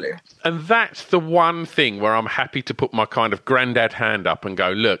totally. And that's the one thing where I'm happy to put my kind of granddad hand up and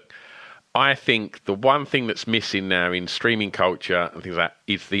go, look, I think the one thing that's missing now in streaming culture and things like that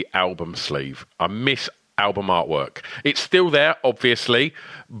is the album sleeve. I miss album artwork. It's still there, obviously,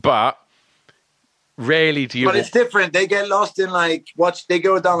 but rarely do you... But it's different. They get lost in they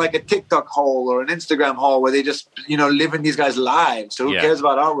go down like a TikTok hole or an Instagram hole where they just, living these guys' lives. So who cares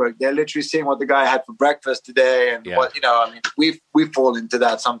about artwork? They're literally seeing what the guy had for breakfast today and what, we fall into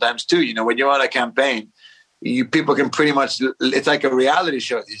that sometimes too. When you're on a campaign, people can pretty much, it's like a reality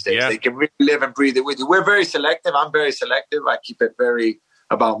show these days. Yeah. They can really live and breathe it with you. We're very selective. I'm very selective. I keep it very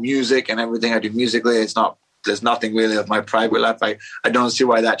about music and everything I do musically. There's nothing really of my private life. I don't see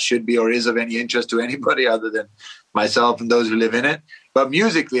why that should be or is of any interest to anybody other than myself and those who live in it. But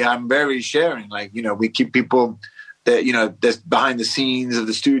musically, I'm very sharing. We keep people that, that's behind the scenes of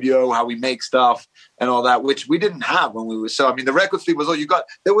the studio, how we make stuff and all that, which we didn't have when we were. So, the record sleeve was all you got.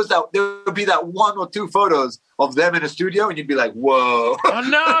 There would be that 1 or 2 photos of them in a studio and you'd be like, whoa. Oh,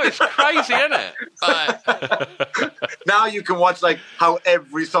 no, it's crazy, isn't it? But... now you can watch how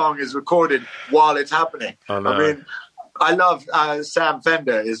every song is recorded while it's happening. Oh, no. I love Sam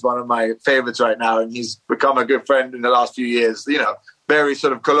Fender is one of my favorites right now, and he's become a good friend in the last few years. Very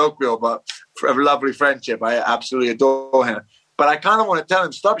sort of colloquial, but a lovely friendship. I absolutely adore him. But I kind of want to tell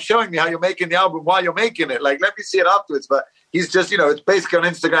him, stop showing me how you're making the album while you're making it. Let me see it afterwards. But he's just, it's basically on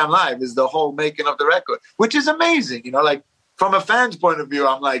Instagram Live is the whole making of the record, which is amazing. From a fan's point of view,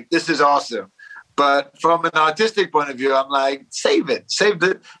 I'm like, this is awesome. But from an artistic point of view, I'm like, save it. Save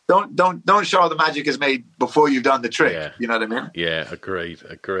it. Don't show how the magic is made before you've done the trick. Yeah. You know what I mean? Yeah, agreed.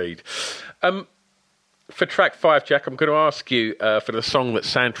 For track 5, Jack, I'm going to ask you for the song that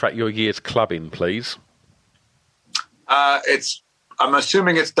soundtracked your year's clubbing, please. I'm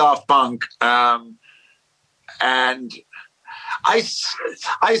assuming it's Daft Punk. And I'm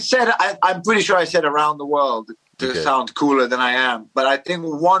pretty sure I said Around the World to sound cooler than I am. But I think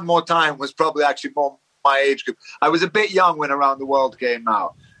One More Time was probably actually more my age group. I was a bit young when Around the World came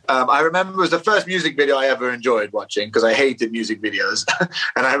out. I remember it was the first music video I ever enjoyed watching because I hated music videos.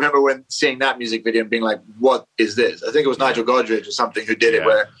 And I remember seeing that music video and being like, what is this? I think it was Nigel Godrich or something who did it,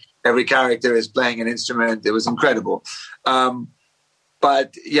 where every character is playing an instrument. It was incredible.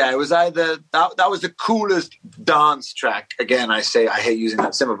 But yeah, it was either that was the coolest dance track. Again, I hate using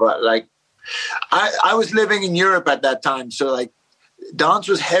that symbol, but I was living in Europe at that time. So dance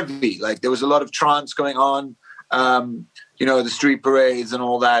was heavy. There was a lot of trance going on. The street parades and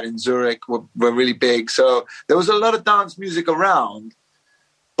all that in Zurich were really big. So there was a lot of dance music around,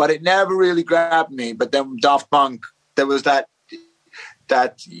 but it never really grabbed me. But then Daft Punk, there was that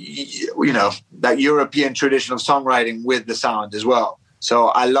European tradition of songwriting with the sound as well. So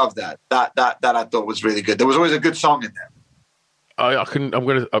I love that. That I thought was really good. There was always a good song in there. I'm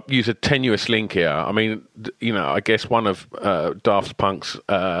going to use a tenuous link here. I guess one of Daft Punk's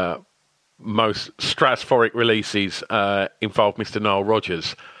most stratospheric releases involved Mr. Nile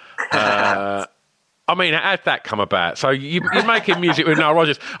Rodgers. How did that come about? So you're making music with Nile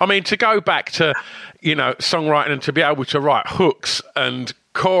Rodgers. To go back to, songwriting and to be able to write hooks and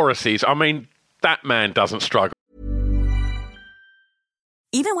choruses, that man doesn't struggle.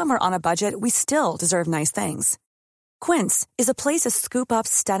 Even when we're on a budget, we still deserve nice things. Quince is a place to scoop up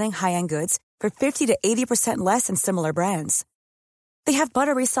stunning high-end goods for 50 to 80% less than similar brands. They have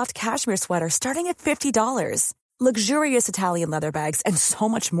buttery soft cashmere sweaters starting at $50, luxurious Italian leather bags, and so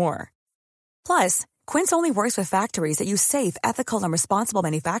much more. Plus, Quince only works with factories that use safe, ethical, and responsible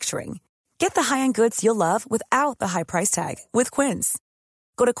manufacturing. Get the high-end goods you'll love without the high price tag with Quince.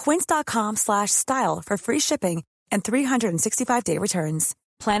 Go to quince.com/style for free shipping and 365-day returns.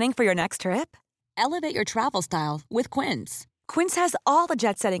 Planning for your next trip? Elevate your travel style with Quince. Quince has all the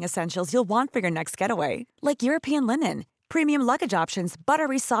jet-setting essentials you'll want for your next getaway, like European linen, premium luggage options,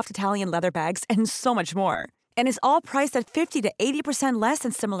 buttery soft Italian leather bags, and so much more. And is all priced at 50 to 80% less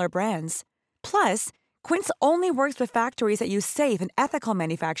than similar brands. Plus, Quince only works with factories that use safe and ethical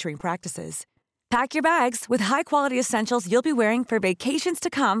manufacturing practices. Pack your bags with high-quality essentials you'll be wearing for vacations to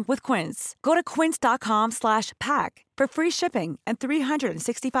come with Quince. Go to quince.com/pack for free shipping and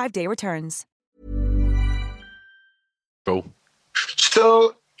 365-day returns. Cool.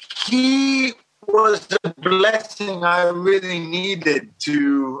 So he was the blessing I really needed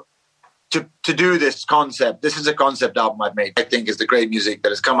to do this concept. This is a concept album I've made. I think is the great music that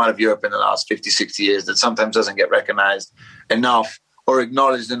has come out of Europe in the last 50, 60 years that sometimes doesn't get recognized enough or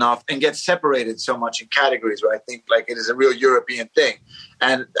acknowledged enough and gets separated so much in categories where I think it is a real European thing.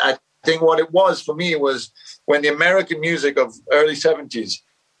 And think what it was for me was when the American music of early 70s,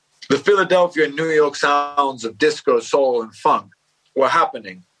 the Philadelphia and New York sounds of disco, soul, and funk were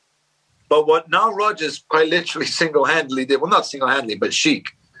happening. But what Nile Rodgers quite literally single-handedly did, well, not single-handedly, but Chic,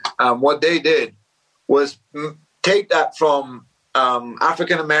 what they did was take that from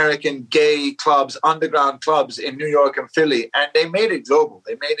African-American gay clubs, underground clubs in New York and Philly, and they made it global.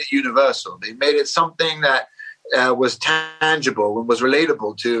 They made it universal. They made it something that was tangible and was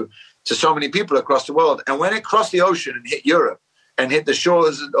relatable to so many people across the world. And when it crossed the ocean and hit Europe and hit the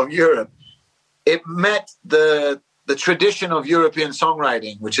shores of Europe, it met the tradition of European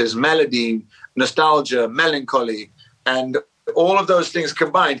songwriting, which is melody, nostalgia, melancholy, and all of those things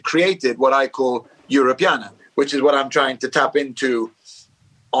combined created what I call Europeana, which is what I'm trying to tap into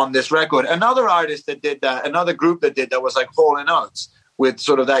on this record. Another artist that did that, another group that did that was like Hall & Oates with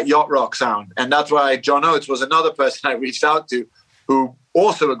sort of that yacht rock sound. And that's why John Oates was another person I reached out to who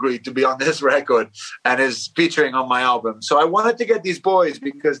also agreed to be on this record and is featuring on my album. So I wanted to get these boys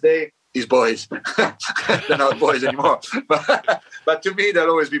because these boys, they're not boys anymore. But to me, they'll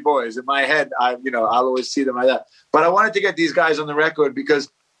always be boys. In my head, I'll always see them like that. But I wanted to get these guys on the record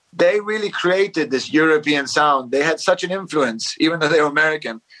because they really created this European sound. They had such an influence, even though they were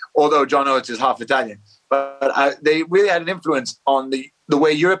American, although John Oates is half Italian. But they really had an influence on the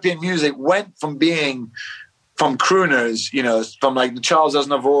way European music went from being from crooners, from like the Charles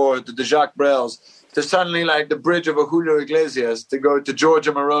Aznavour to the Jacques Brels, to suddenly like the bridge of a Julio Iglesias, to go to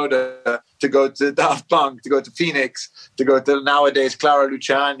Giorgio Moroder, to go to Daft Punk, to go to Phoenix, to go to nowadays Clara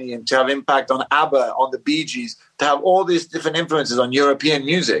Luciani, and to have impact on ABBA, on the Bee Gees, to have all these different influences on European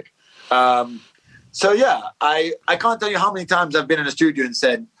music. So yeah, I can't tell you how many times I've been in a studio and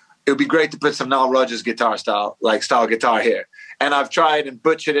said, it would be great to put some Nile Rodgers guitar style guitar here. And I've tried and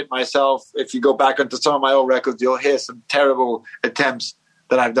butchered it myself. If you go back onto some of my old records, you'll hear some terrible attempts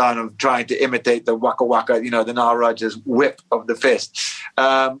that I've done of trying to imitate the waka waka, the Nile Rodgers whip of the fist,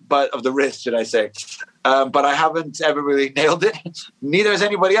 but of the wrist, should I say. But I haven't ever really nailed it. Neither has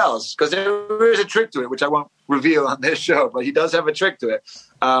anybody else, because there is a trick to it, which I won't reveal on this show, but he does have a trick to it.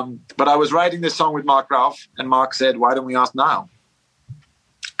 But I was writing this song with Mark Ralph, and Mark said, why don't we ask Nile?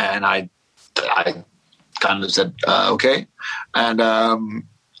 And I kind of said, okay. And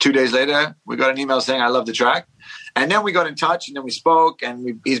 2 days later, we got an email saying, I love the track. And then we got in touch, and then we spoke,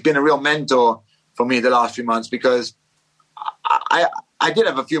 and he's been a real mentor for me the last few months, because I did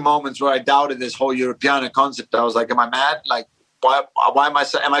have a few moments where I doubted this whole Europeana concept. I was like, am I mad? Like, why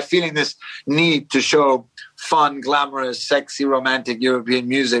am I feeling this need to show fun, glamorous, sexy, romantic European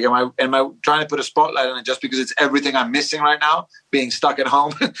music? Am I trying to put a spotlight on it just because it's everything I'm missing right now, being stuck at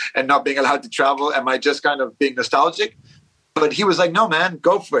home and not being allowed to travel? Am I just kind of being nostalgic? But he was like, no, man,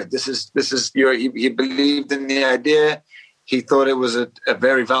 go for it. He believed in the idea. He thought it was a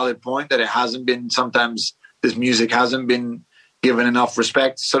very valid point, that it hasn't been, sometimes this music hasn't been given enough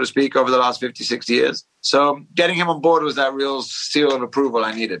respect, so to speak, over the last 50, 60 years. So getting him on board was that real seal of approval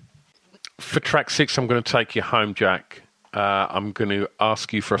I needed. For track 6, I'm going to take you home, Jack. I'm going to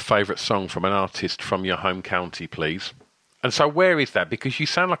ask you for a favourite song from an artist from your home county, please. And so where is that? Because you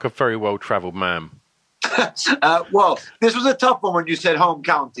sound like a very well-travelled man. Well, this was a tough one when you said home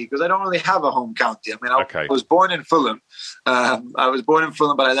county, because I don't really have a home county. I mean, I was born in Fulham. But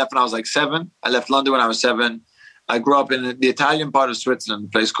I left when I was like 7. I left London when I was 7. I grew up in the Italian part of Switzerland, a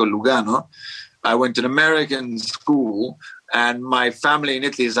place called Lugano. I went to an American school, and my family in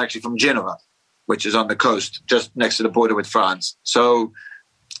Italy is actually from Genova, which is on the coast, just next to the border with France. So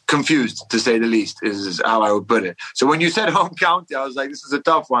confused, to say the least, is how I would put it. So when you said home county, I was like, this is a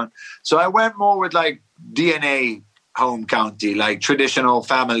tough one. So I went more with like DNA home county, like traditional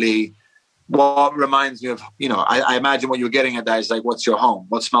family. What reminds me of, I imagine what you're getting at that is like, what's your home?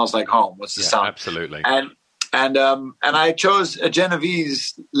 What smells like home? What's the sound? Absolutely. And I chose a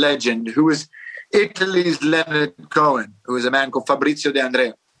Genovese legend who was Italy's Leonard Cohen, who was a man called Fabrizio De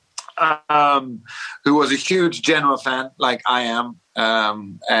Andrea, who was a huge Genoa fan, like I am.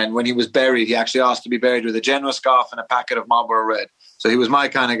 And when he was buried, he actually asked to be buried with a Genoa scarf and a packet of Marlboro Red. So he was my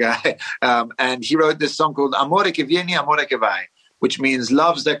kind of guy. And he wrote this song called Amore che vieni, amore che vai, which means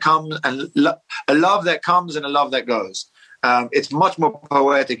loves that come and a love that comes and a love that goes. It's much more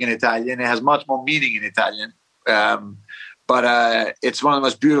poetic in Italian. It has much more meaning in Italian. But it's one of the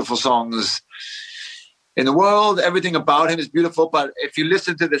most beautiful songs in the world. Everything about him is beautiful. But if you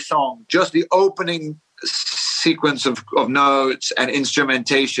listen to the song, just the opening sequence of notes and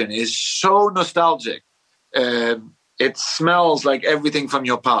instrumentation is so nostalgic. It smells like everything from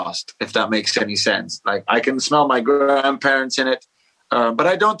your past, if that makes any sense. Like I can smell my grandparents in it. But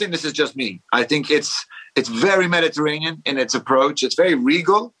I don't think this is just me. I think it's very Mediterranean in its approach. It's very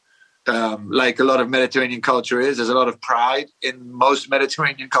regal. like a lot of Mediterranean culture is. There's a lot of pride in most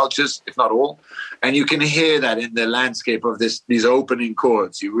Mediterranean cultures, if not all. And you can hear that in the landscape of these opening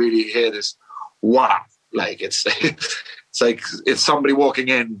chords. You really hear this, wow. Like it's like it's somebody walking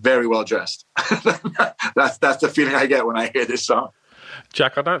in very well dressed. That's the feeling I get when I hear this song.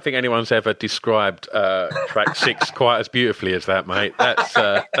 Jack, I don't think anyone's ever described track 6 quite as beautifully as that, mate.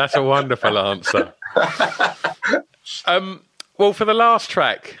 That's a wonderful answer. Well, for the last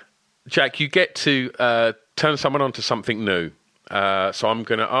track, Jack, you get to turn someone on to something new. So I'm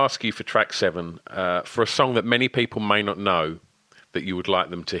going to ask you for track 7 for a song that many people may not know that you would like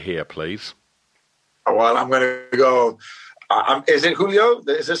them to hear, please. Well, I'm going to go... is it Julio?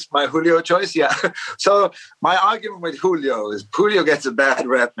 Is this my Julio choice? Yeah. So my argument with Julio is Julio gets a bad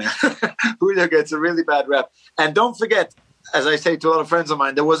rep, man. Julio gets a really bad rep. And don't forget, as I say to a lot of friends of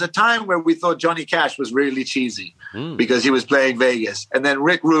mine, there was a time where we thought Johnny Cash was really cheesy because he was playing Vegas. And then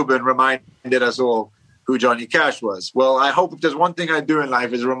Rick Rubin reminded us all who Johnny Cash was. Well, I hope if there's one thing I do in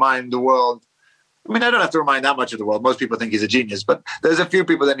life is remind the world. I mean, I don't have to remind that much of the world. Most people think he's a genius, but there's a few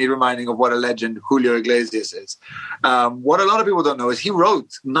people that need reminding of what a legend Julio Iglesias is. What a lot of people don't know is he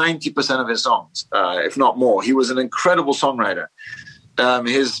wrote 90% of his songs, if not more. He was an incredible songwriter.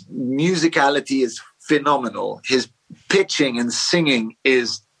 His musicality is phenomenal. His pitching and singing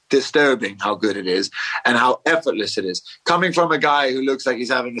is disturbing how good it is and how effortless it is. Coming from a guy who looks like he's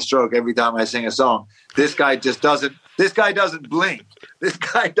having a stroke every time I sing a song, this guy doesn't blink. This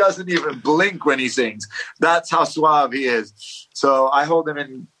guy doesn't even blink when he sings. That's how suave he is. So I hold him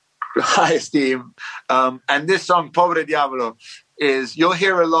in high esteem. And this song, Pobre Diavolo, you'll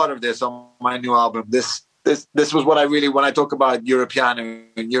hear a lot of this on my new album. This was what I really, when I talk about Europeana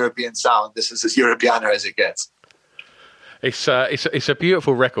and European sound, this is as Europeana as it gets. It's a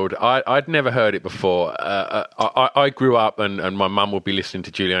beautiful record. I'd never heard it before. I grew up and my mum would be listening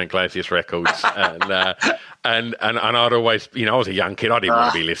to Julio Iglesias records and I'd always, I was a young kid. I didn't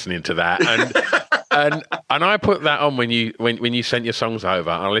want to be listening to that. And I put that on when you sent your songs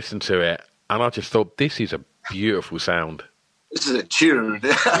over. I listened to it and I just thought, this is a beautiful sound. This is a tune.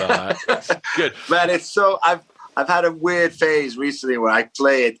 It's good, man. It's so I've had a weird phase recently where I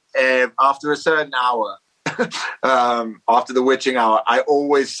play it after a certain hour. After the witching hour, I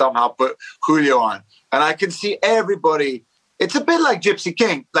always somehow put Julio on, and I can see everybody. It's a bit like Gypsy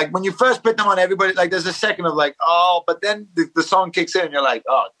King. Like when you first put them on, everybody like there's a second of like, oh, but then the song kicks in, and you're like,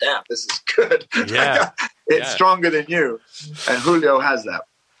 oh, damn, this is good. Yeah, it's stronger than you, and Julio has that.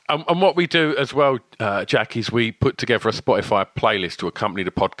 And what we do as well, Jack, is we put together a Spotify playlist to accompany the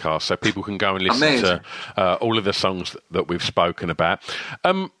podcast so people can go and listen to all of the songs that we've spoken about.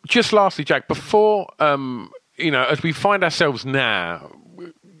 Just lastly, Jack, before, as we find ourselves now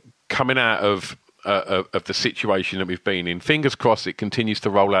coming out of the situation that we've been in, fingers crossed it continues to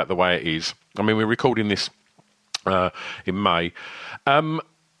roll out the way it is. I mean, we're recording this in May.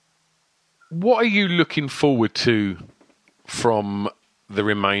 What are you looking forward to from the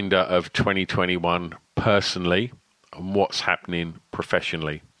remainder of 2021 personally, and what's happening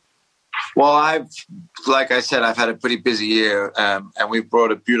professionally? Well, like I said, I've had a pretty busy year, and we've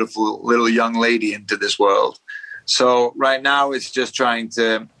brought a beautiful little young lady into this world. So right now it's just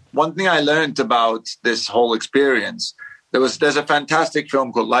one thing I learned about this whole experience, there's a fantastic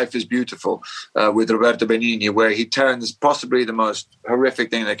film called Life is Beautiful with Roberto Benigni, where he turns possibly the most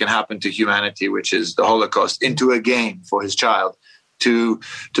horrific thing that can happen to humanity, which is the Holocaust, into a game for his child. To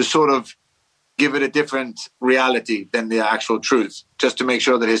sort of give it a different reality than the actual truth, just to make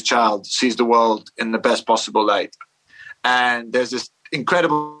sure that his child sees the world in the best possible light. And there's this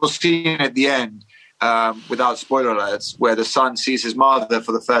incredible scene at the end, without spoiler alerts, where the son sees his mother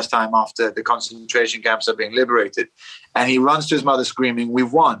for the first time after the concentration camps are being liberated. And he runs to his mother screaming, we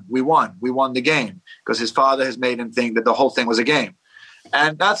won the game, because his father has made him think that the whole thing was a game.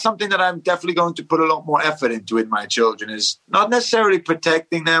 And that's something that I'm definitely going to put a lot more effort into with my children, is not necessarily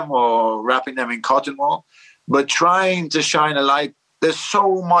protecting them or wrapping them in cotton wool, but trying to shine a light. There's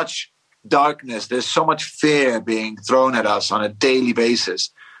so much darkness. There's so much fear being thrown at us on a daily basis.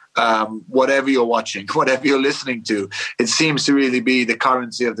 Whatever you're watching, whatever you're listening to, it seems to really be the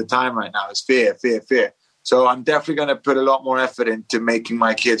currency of the time right now is fear, fear, fear. So I'm definitely going to put a lot more effort into making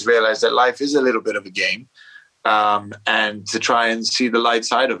my kids realize that life is a little bit of a game. And to try and see the light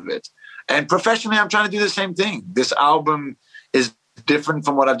side of it. And professionally, I'm trying to do the same thing. This album is different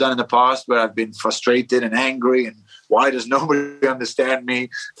from what I've done in the past, where I've been frustrated and angry and why does nobody understand me?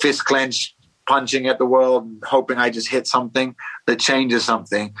 Fist clenched, punching at the world, and hoping I just hit something that changes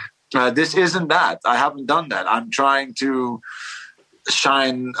something. This isn't that. I haven't done that. I'm trying to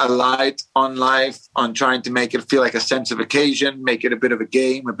shine a light on life, on trying to make it feel like a sense of occasion, make it a bit of a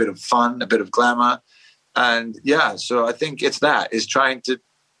game, a bit of fun, a bit of glamour. And yeah, so I think it's trying to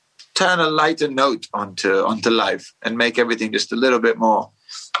turn a lighter note onto life and make everything just a little bit more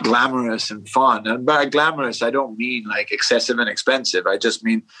glamorous and fun. And by glamorous, I don't mean like excessive and expensive. I just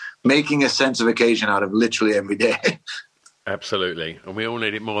mean making a sense of occasion out of literally every day. Absolutely. And we all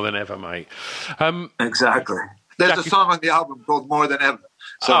need it more than ever, mate. Exactly. There's a song on the album called More Than Ever.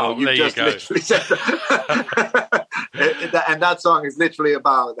 So there you go. Literally said that. And that song is literally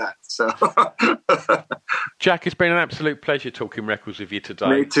about that. So, Jack, it's been an absolute pleasure talking records with you today.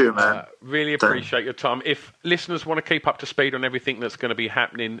 Me too, man. Really appreciate your time. If listeners want to keep up to speed on everything that's going to be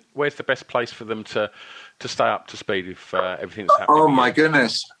happening, where's the best place for them to stay up to speed if everything that's happening? Oh my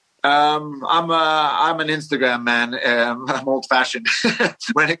goodness. I'm an Instagram man. I'm old fashioned.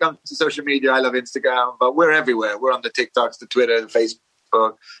 When it comes to social media, I love Instagram, but we're everywhere. We're on the TikToks, the Twitter, the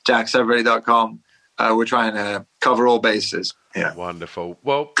Facebook, jackseverready.com. We're trying to cover all bases. Yeah. Wonderful.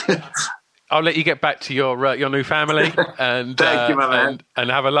 Well, I'll let you get back to your new family and thank you, my man.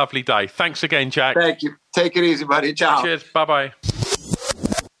 And have a lovely day. Thanks again, Jack. Thank you. Take it easy, buddy. Ciao. Cheers. Bye-bye.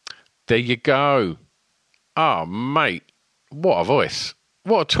 There you go. Oh, mate. What a voice.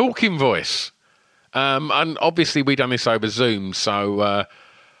 What a talking voice. And obviously we done this over Zoom, so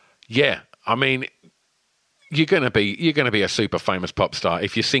yeah, I mean, you're gonna be a super famous pop star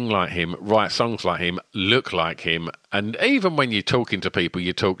if you sing like him, write songs like him, look like him, and even when you're talking to people,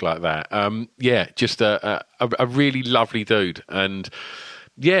 you talk like that. Yeah, just a really lovely dude, and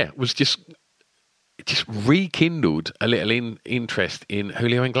yeah, was just rekindled a little interest in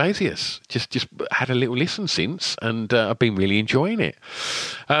Julio Iglesias. Just had a little listen since, and I've been really enjoying it.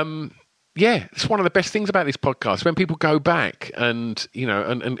 Yeah, it's one of the best things about this podcast when people go back and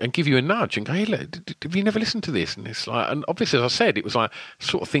and give you a nudge and go, "Hey, look, have you never listened to this?" And it's like, and obviously, as I said, it was like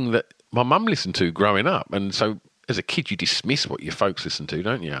sort of thing that my mum listened to growing up, and so as a kid, you dismiss what your folks listen to,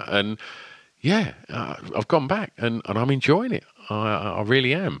 don't you? And yeah, I've gone back and I'm enjoying it. I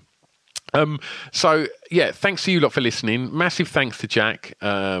really am. So yeah, thanks to you lot for listening. Massive thanks to Jack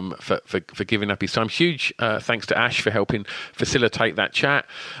for giving up his time. Huge thanks to Ash for helping facilitate that chat.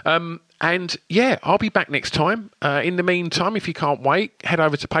 And yeah, I'll be back next time. In the meantime, if you can't wait, head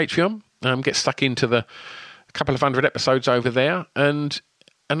over to Patreon. Get stuck into the couple of 100 episodes over there. And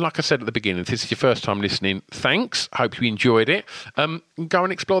like I said at the beginning, if this is your first time listening, thanks. Hope you enjoyed it. Go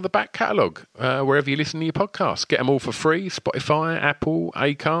and explore the back catalogue wherever you listen to your podcasts. Get them all for free. Spotify, Apple,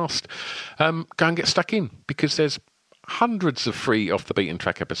 Acast. Go and get stuck in because there's hundreds of free Off the Beaten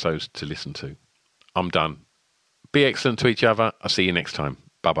Track episodes to listen to. I'm done. Be excellent to each other. I'll see you next time.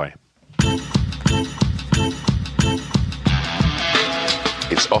 Bye-bye.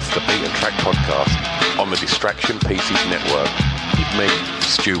 It's Off the Beaten Track podcast on the Distraction Pieces Network. With me,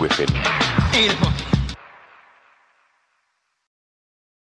 Stu Whiffen.